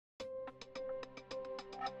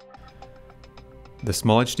The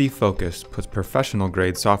SmallHD FOCUS puts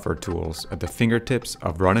professional-grade software tools at the fingertips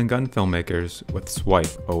of run-and-gun filmmakers with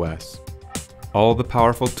Swipe OS. All the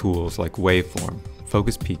powerful tools like Waveform,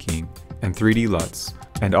 focus peaking, and 3D LUTs,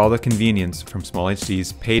 and all the convenience from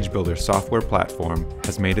SmallHD's Page Builder software platform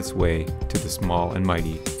has made its way to the small and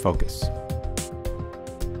mighty FOCUS.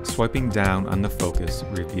 Swiping down on the FOCUS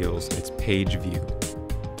reveals its page view.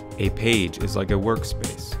 A page is like a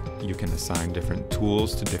workspace. You can assign different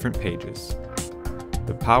tools to different pages.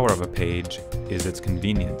 The power of a page is its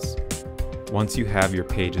convenience. Once you have your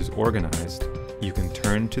pages organized, you can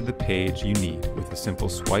turn to the page you need with a simple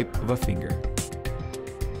swipe of a finger.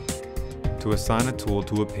 To assign a tool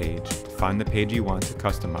to a page, find the page you want to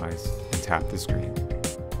customize and tap the screen.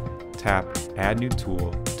 Tap Add New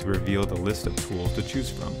Tool to reveal the list of tools to choose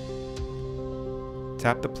from.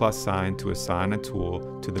 Tap the plus sign to assign a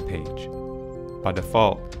tool to the page. By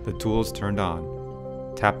default, the tool is turned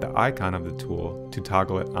on. Tap the icon of the tool to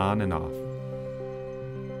toggle it on and off.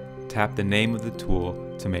 Tap the name of the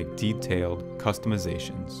tool to make detailed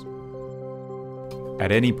customizations.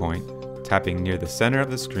 At any point, tapping near the center of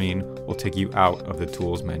the screen will take you out of the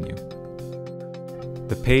Tools menu.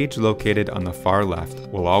 The page located on the far left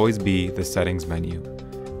will always be the Settings menu.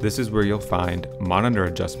 This is where you'll find monitor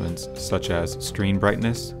adjustments such as screen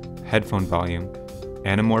brightness, headphone volume,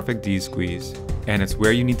 Anamorphic Desqueeze, and it's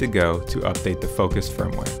where you need to go to update the FOCUS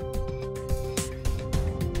firmware.